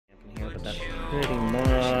Pretty much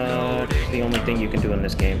the only thing you can do in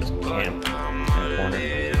this game is camp in a corner.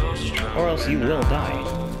 Or else you will die.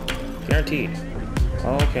 Guaranteed.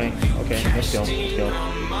 Okay, okay, let's go, let's go.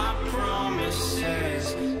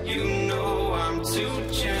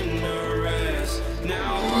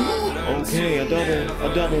 Okay, a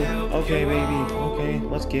double, okay, baby, okay,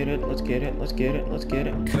 let's get it, let's get it, let's get it, let's get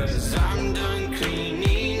it.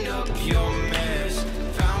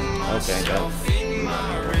 Okay, go.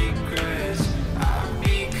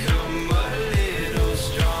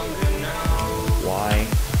 Why?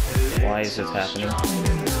 Why is this happening?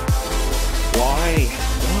 Why?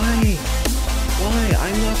 Why? Why?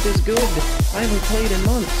 I'm not this good. I haven't played in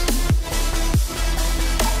months.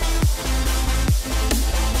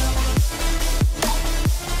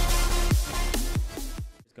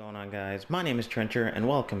 What's going on, guys? My name is Trencher, and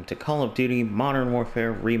welcome to Call of Duty Modern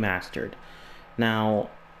Warfare Remastered. Now,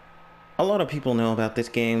 a lot of people know about this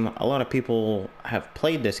game, a lot of people have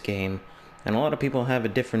played this game, and a lot of people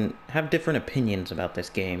have different opinions about this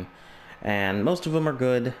game. And most of them are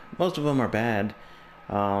good, most of them are bad.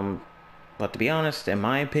 But to be honest, in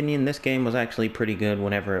my opinion, this game was actually pretty good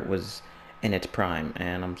whenever it was in its prime.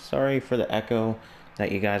 And I'm sorry for the echo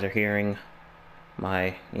that you guys are hearing.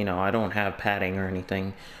 I don't have padding or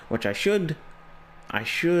anything, which I should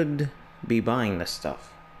be buying this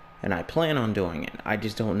stuff. And I plan on doing it. I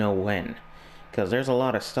just don't know when. Because there's a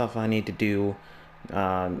lot of stuff I need to do,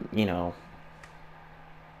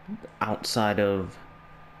 outside of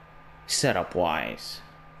setup-wise.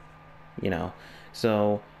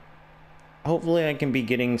 So hopefully I can be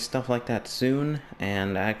getting stuff like that soon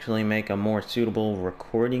and actually make a more suitable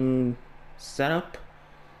recording setup.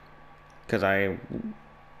 Because I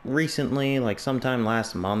recently, like sometime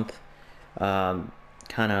last month, kind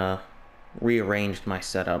of rearranged my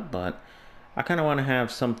setup, but I kind of want to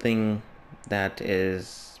have something that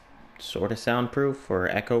is sort of soundproof or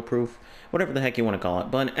echo proof, whatever the heck you want to call it.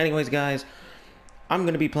 But anyways, guys, I'm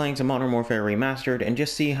going to be playing some Modern Warfare Remastered and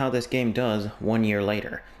just see how this game does 1 year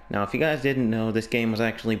later. Now, if you guys didn't know, this game was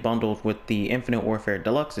actually bundled with the Infinite Warfare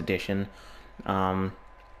Deluxe Edition, and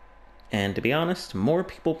to be honest, more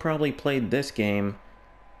people probably played this game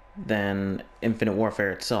than Infinite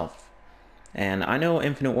Warfare itself. And I know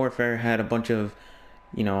Infinite Warfare had a bunch of,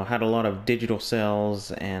 had a lot of digital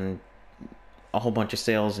sales and a whole bunch of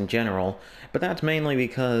sales in general, but that's mainly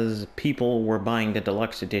because people were buying the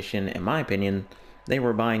Deluxe Edition. In my opinion, they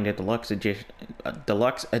were buying the Deluxe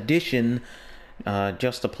Edition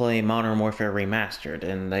just to play Modern Warfare Remastered,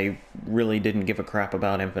 and they really didn't give a crap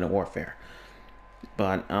about Infinite Warfare.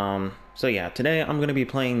 But, so yeah, today I'm going to be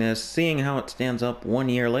playing this, seeing how it stands up 1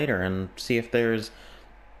 year later, and see if there's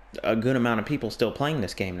a good amount of people still playing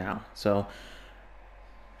this game now. So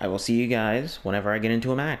I will see you guys whenever I get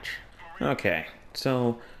into a match. Okay,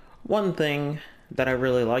 so one thing that I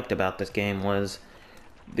really liked about this game was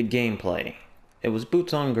the gameplay. It was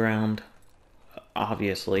boots on ground,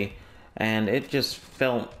 obviously, and it just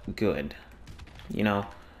felt good.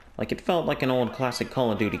 Like it felt like an old classic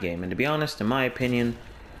Call of Duty game. And to be honest, in my opinion,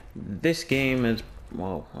 this game is...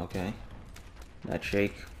 Whoa, okay. That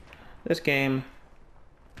shake. This game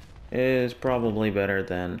is probably better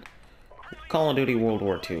than Call of Duty World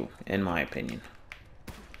War II, in my opinion.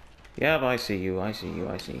 Yeah, I see you, I see you,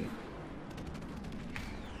 I see you.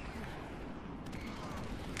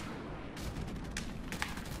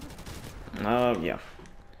 Yeah.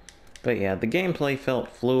 But yeah, the gameplay felt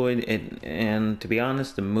fluid, and to be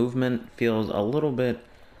honest, the movement feels a little bit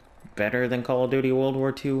better than Call of Duty World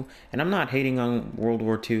War II. And I'm not hating on World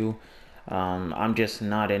War II. I'm just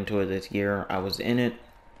not into it this year. I was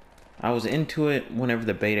into it whenever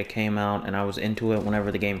the beta came out, and I was into it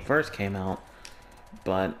whenever the game first came out.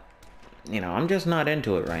 But, I'm just not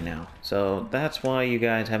into it right now. So that's why you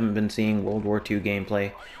guys haven't been seeing World War II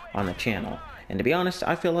gameplay on the channel. And to be honest,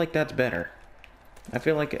 I feel like that's better. I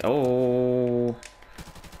feel like... Oh...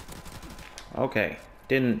 Okay.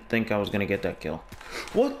 Didn't think I was gonna get that kill.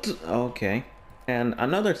 What? Okay. And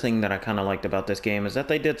another thing that I kind of liked about this game is that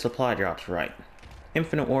they did supply drops right.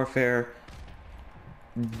 Infinite Warfare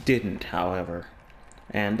didn't, however.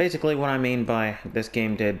 And basically what I mean by this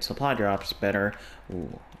game did supply drops better...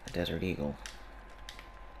 Ooh, a Desert Eagle.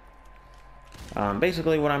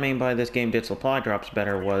 Basically what I mean by this game did supply drops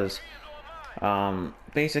better was...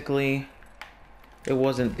 basically... It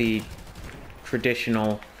wasn't the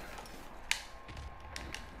traditional...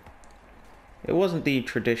 It wasn't the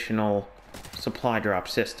traditional supply drop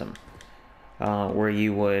system, where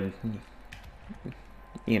you would,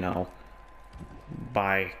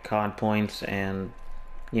 buy COD points and,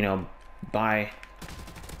 buy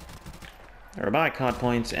COD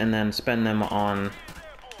points and then spend them on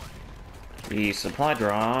The supply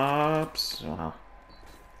drops... Wow.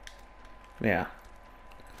 Yeah.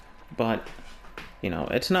 But, you know,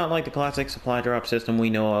 it's not like the classic supply drop system we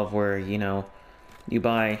know of where, you know, you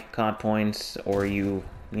buy COD points or you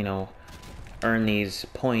know, earn these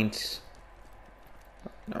points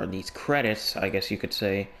or these credits, I guess you could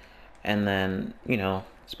say, and then, you know,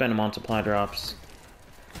 spend them on supply drops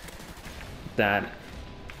that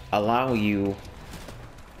allow you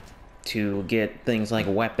to get things like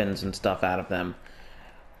weapons and stuff out of them.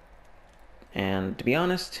 And to be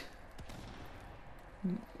honest,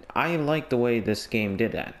 I like the way this game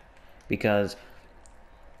did that, because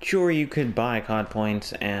sure, you could buy COD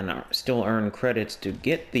points and still earn credits to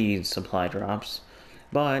get these supply drops,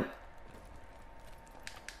 but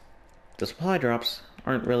the supply drops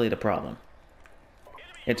aren't really the problem.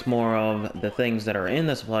 It's more of the things that are in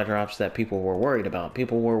the supply drops that people were worried about.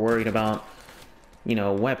 People were worried about, you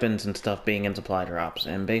know, weapons and stuff being in supply drops,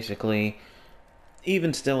 and basically,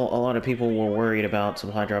 even still, a lot of people were worried about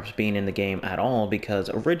supply drops being in the game at all,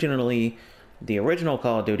 because originally, the original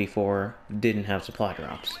Call of Duty 4 didn't have supply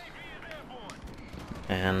drops.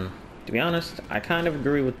 And, to be honest, I kind of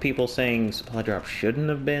agree with people saying supply drops shouldn't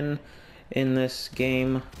have been in this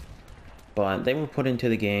game, but they were put into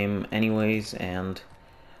the game anyways, and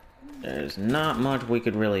there's not much we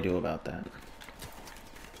could really do about that.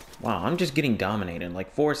 Wow, I'm just getting dominated,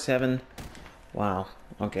 like 4-7. Wow,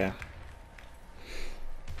 okay.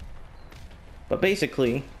 But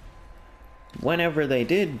basically, whenever they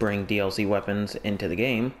did bring DLC weapons into the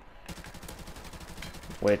game,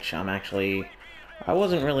 which I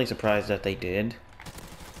wasn't really surprised that they did.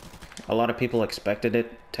 A lot of people expected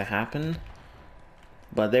it to happen,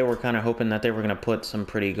 but they were kind of hoping that they were going to put some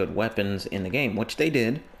pretty good weapons in the game, which they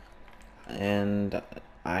did. And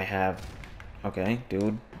I have... Okay,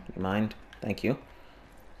 dude, you mind? Thank you.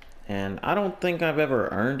 And I don't think I've ever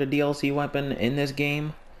earned a DLC weapon in this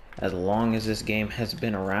game, as long as this game has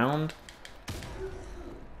been around.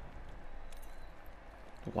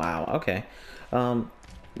 Wow, okay.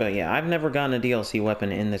 But yeah, I've never gotten a DLC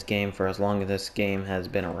weapon in this game for as long as this game has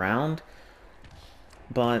been around.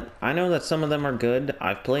 But I know that some of them are good.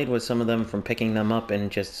 I've played with some of them from picking them up in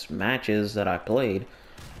just matches that I've played.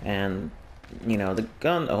 And, you know, the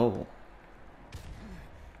gun... Oh.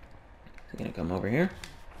 Is he gonna come over here?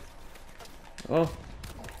 Oh.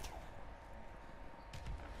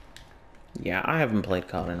 Yeah, I haven't played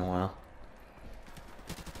COD in a while.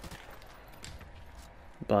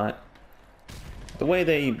 But the way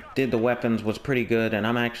they did the weapons was pretty good, and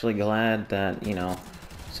I'm actually glad that, you know,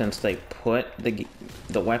 since they put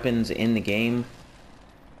the weapons in the game,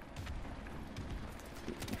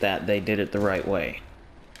 that they did it the right way.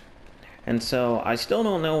 And so, I still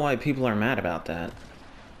don't know why people are mad about that.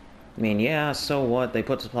 I mean, yeah, so what? They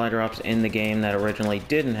put supply drops in the game that originally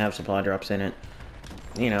didn't have supply drops in it.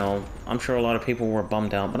 You know, I'm sure a lot of people were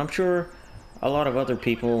bummed out, but I'm sure a lot of other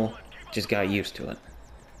people just got used to it.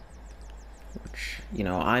 Which, you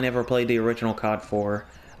know, I never played the original COD 4.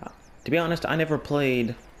 To be honest, I never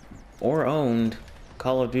played or owned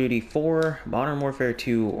Call of Duty 4, Modern Warfare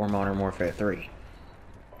 2, or Modern Warfare 3.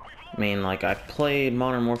 I mean, like, I played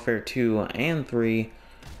Modern Warfare 2 and 3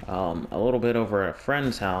 a little bit over at a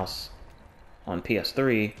friend's house on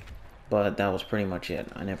PS3, but that was pretty much it.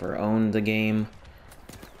 I never owned the game.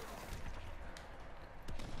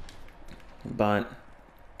 But,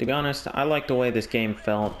 to be honest, I like the way this game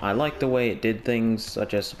felt. I like the way it did things,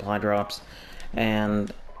 such as supply drops.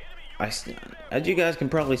 And, as you guys can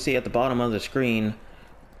probably see at the bottom of the screen,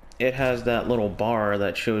 it has that little bar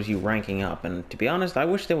that shows you ranking up. And, to be honest, I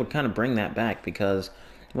wish they would kind of bring that back, because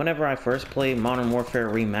whenever I first played Modern Warfare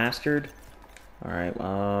Remastered... Alright,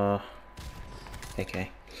 okay.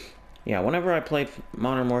 Yeah, whenever I played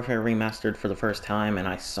Modern Warfare Remastered for the first time and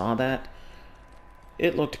I saw that,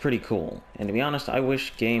 it looked pretty cool. And to be honest, I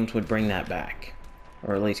wish games would bring that back.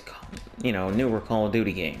 Or at least, you know, newer Call of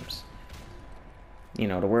Duty games. You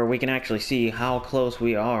know, to where we can actually see how close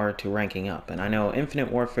we are to ranking up. And I know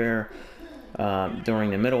Infinite Warfare, during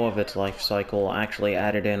the middle of its life cycle, actually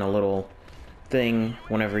added in a little thing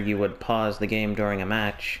whenever you would pause the game during a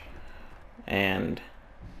match. And...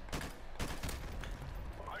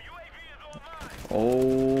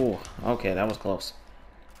 Oh, okay, that was close.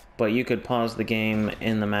 But you could pause the game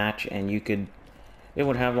in the match, and you could... It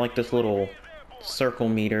would have like this little circle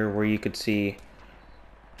meter where you could see,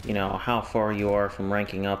 you know, how far you are from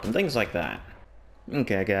ranking up and things like that.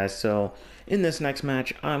 Okay, guys, so in this next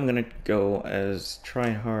match, I'm gonna go as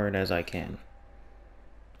try-hard as I can.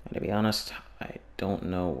 And to be honest, I don't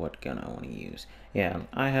know what gun I want to use. Yeah,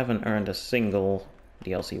 I haven't earned a single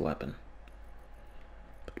DLC weapon.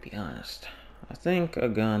 But to be honest, I think a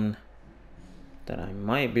gun that I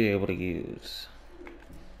might be able to use.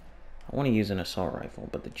 I want to use an assault rifle,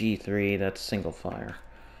 but the G3, that's single fire.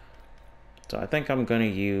 So I think I'm gonna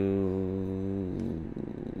use...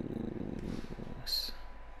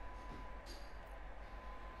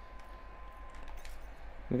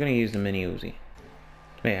 I'm gonna use the mini Uzi.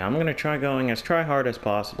 Yeah, I'm gonna try going as try-hard as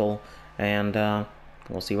possible, and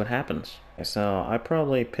we'll see what happens. So I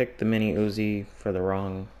probably picked the mini Uzi for the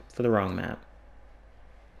wrong map.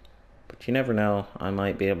 But you never know, I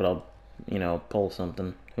might be able to, you know, pull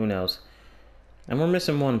something. Who knows? And we're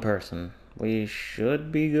missing one person. We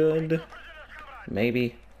should be good.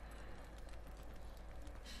 Maybe.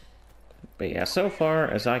 But yeah, so far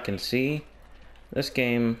as I can see, this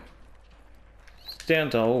game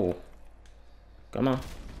stands... Oh. Come on.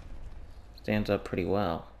 Stands up pretty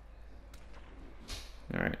well.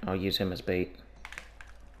 Alright, I'll use him as bait.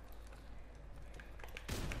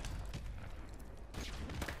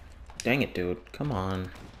 Dang it, dude. Come on.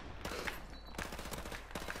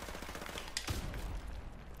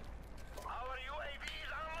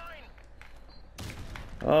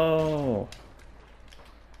 Oh.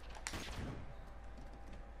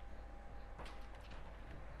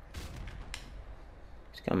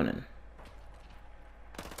 He's coming in.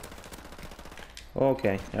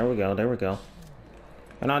 Okay, there we go, there we go.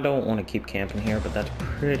 And I don't want to keep camping here, but that's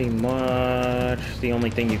pretty much the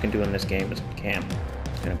only thing you can do in this game is camp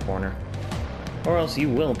in a corner. Or else you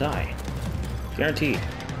will die. Guaranteed.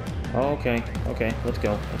 Okay, okay, let's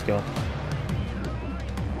go, let's go.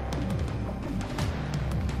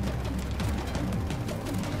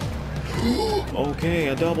 Okay,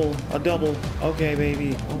 a double, a double. Okay,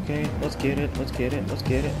 baby, okay, let's get it, let's get it, let's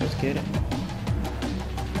get it, let's get it.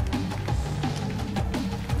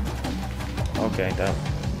 Okay, that's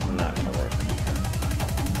not gonna work.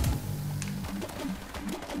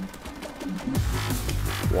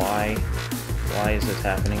 Why? Why is this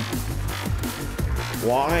happening?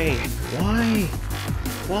 Why? Why?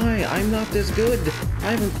 Why? I'm not this good.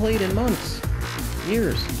 I haven't played in months.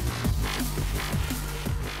 Years.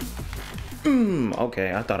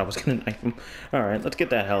 Okay, I thought I was gonna knife him. Alright, let's get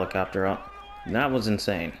that helicopter up. That was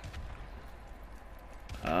insane.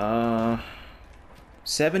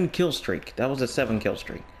 7 kill streak. That was a 7 kill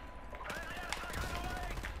streak.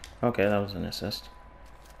 Okay, that was an assist.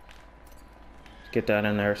 Get that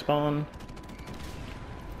in there, spawn.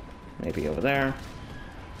 Maybe over there.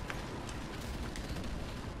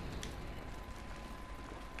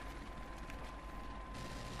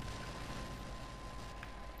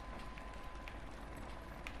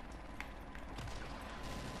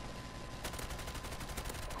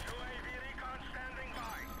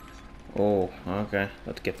 Oh, okay.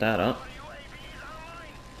 Let's get that up.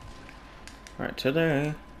 Alright, to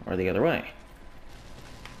there, or the other way.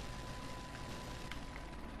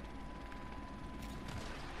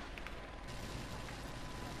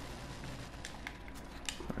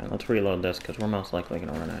 Alright, let's reload this, because we're most likely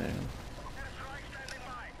going to run out of ammo.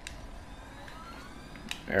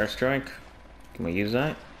 Airstrike? Can we use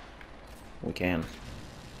that? We can.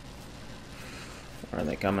 Where are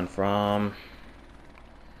they coming from?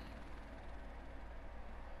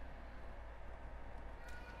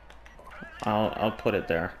 I'll put it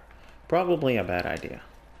there. Probably a bad idea.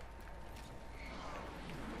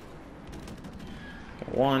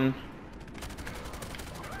 Got one.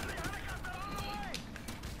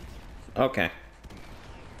 Okay.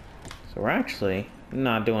 So we're actually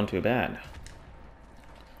not doing too bad.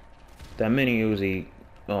 That mini Uzi,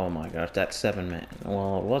 oh my gosh, that 7-man.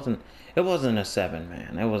 Well, it wasn't a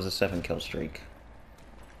 7-man. It was a 7 kill streak.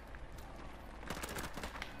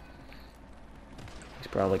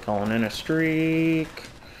 Probably calling in a streak.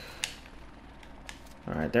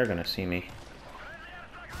 Alright, they're gonna see me.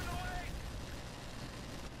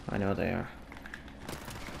 I know they are.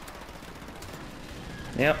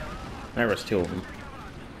 Yep, there was 2 of them.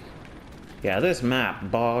 Yeah, this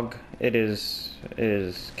map, Bog, it is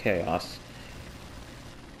chaos.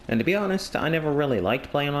 And to be honest, I never really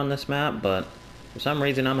liked playing on this map, but for some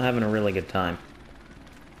reason I'm having a really good time.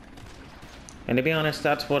 And to be honest,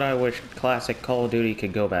 that's what I wish classic Call of Duty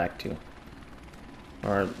could go back to.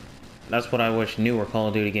 Or, that's what I wish newer Call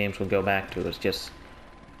of Duty games would go back to, is just,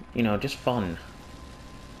 you know, just fun.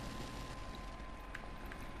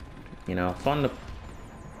 You know, fun to...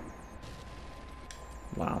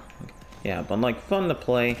 Wow. Yeah, but like, fun to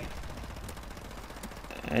play.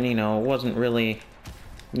 And, you know, it wasn't really,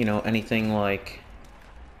 you know, anything like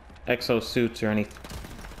exosuits or anything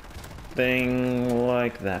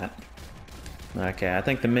like that. Okay, I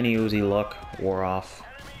think the mini Uzi look wore off.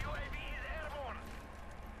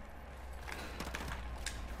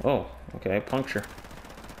 Oh, okay, puncture.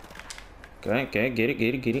 Okay, get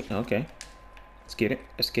it. Okay.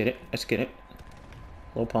 Let's get it.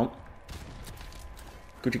 Low pump.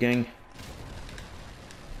 Gucci gang.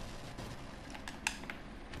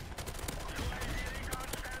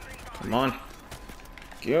 Come on.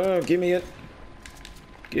 Yo, give me it.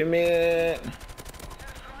 Give me it.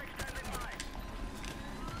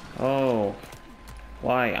 Oh.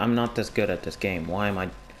 Why? I'm not this good at this game. Why am I...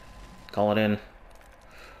 Call it in.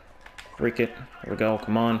 Freak it. Here we go.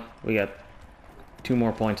 Come on. We got 2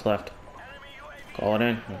 more points left. Call it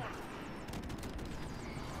in.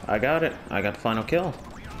 I got it. I got the final kill.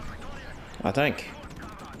 I think.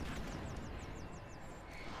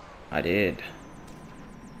 I did.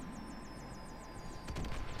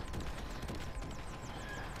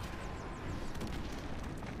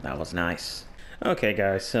 That was nice. Okay,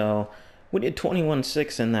 guys, so we did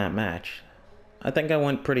 21-6 in that match. I think I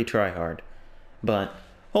went pretty try-hard. But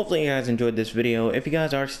hopefully you guys enjoyed this video. If you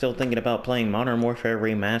guys are still thinking about playing Modern Warfare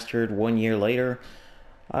Remastered 1 year later,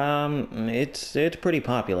 it's pretty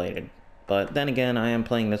populated. But then again, I am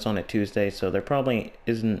playing this on a Tuesday, so there probably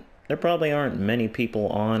aren't many people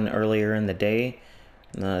on earlier in the day,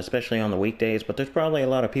 especially on the weekdays. But there's probably a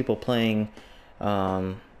lot of people playing,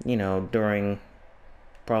 you know, during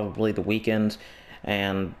probably the weekends.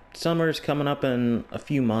 And summer's coming up in a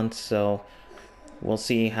few months, so we'll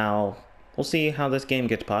see how this game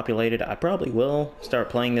gets populated. I probably will start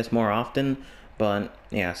playing this more often. But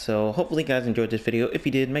yeah, so hopefully you guys enjoyed this video. If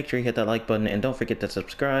you did, make sure you hit that like button and don't forget to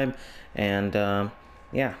subscribe. And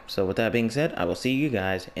yeah, so with that being said, I will see you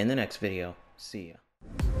guys in the next video. See ya.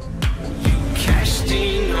 You cashed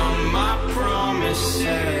in on my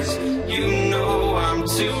promises. You know I'm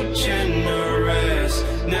too generous.